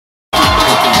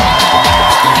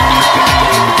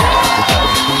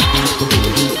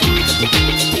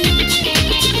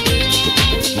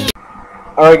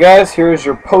Alright guys, here's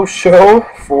your post-show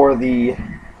for the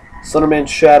Slenderman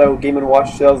Shadow Game &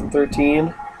 Watch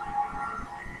 2013.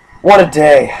 What a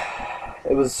day.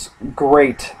 It was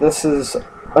great. This is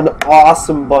an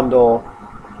awesome bundle.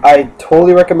 I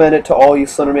totally recommend it to all you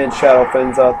Slenderman Shadow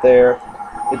fans out there.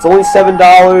 It's only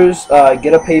 $7.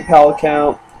 Get a PayPal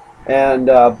account and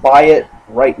buy it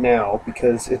right now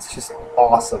because it's just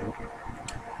awesome.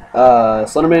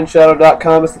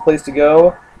 SlendermanShadow.com is the place to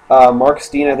go. Mark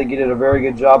Steen, I think he did a very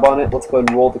good job on it. Let's go ahead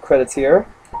and roll the credits here.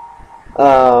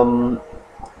 I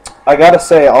gotta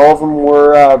say, all of them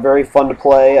were very fun to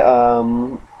play. I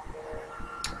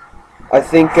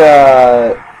think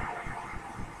they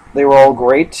were all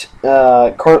great.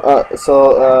 The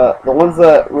ones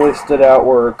that really stood out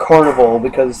were Carnival,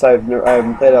 because I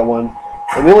haven't played that one.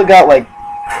 And we only got like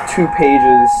 2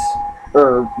 pages,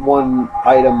 or 1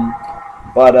 item.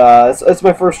 But it's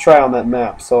my first try on that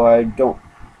map, so I don't...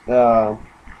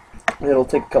 it'll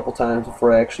take a couple times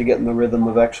before I actually get in the rhythm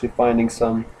of actually finding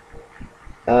some.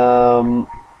 So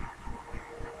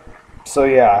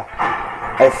yeah,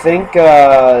 I think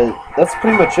that's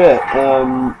pretty much it.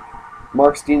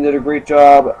 Mark Steen did a great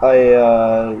job.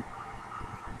 I've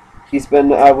been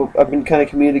kind of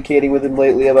communicating with him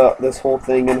lately about this whole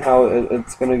thing and how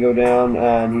it's going to go down,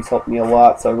 and he's helped me a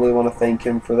lot. So I really want to thank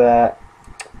him for that.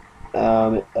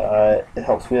 It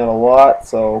helps me out a lot.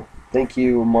 So thank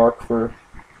you, Mark, for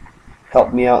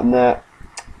helping me out in that.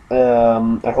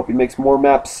 I hope he makes more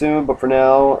maps soon, but for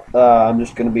now, I'm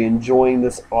just going to be enjoying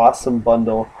this awesome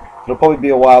bundle. It'll probably be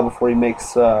a while before he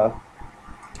makes another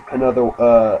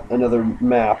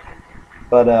map,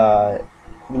 but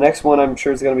the next one I'm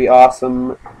sure is going to be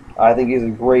awesome. I think he's a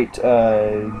great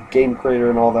game creator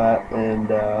and all that, and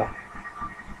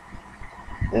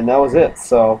that was it.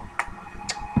 So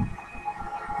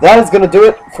that is going to do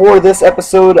it for this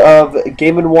episode of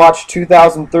Game & Watch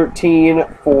 2013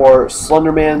 for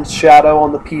Slenderman Shadow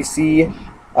on the PC.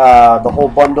 The whole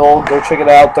bundle. Go check it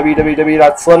out.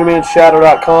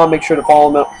 www.slendermanshadow.com. Make sure to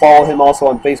follow him also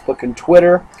on Facebook and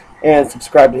Twitter, and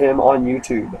subscribe to him on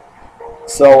YouTube.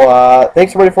 So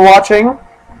thanks everybody for watching.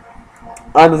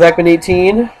 I'm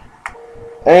Zachman18,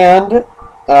 and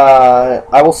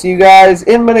I will see you guys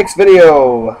in my next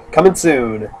video coming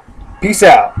soon. Peace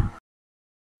out.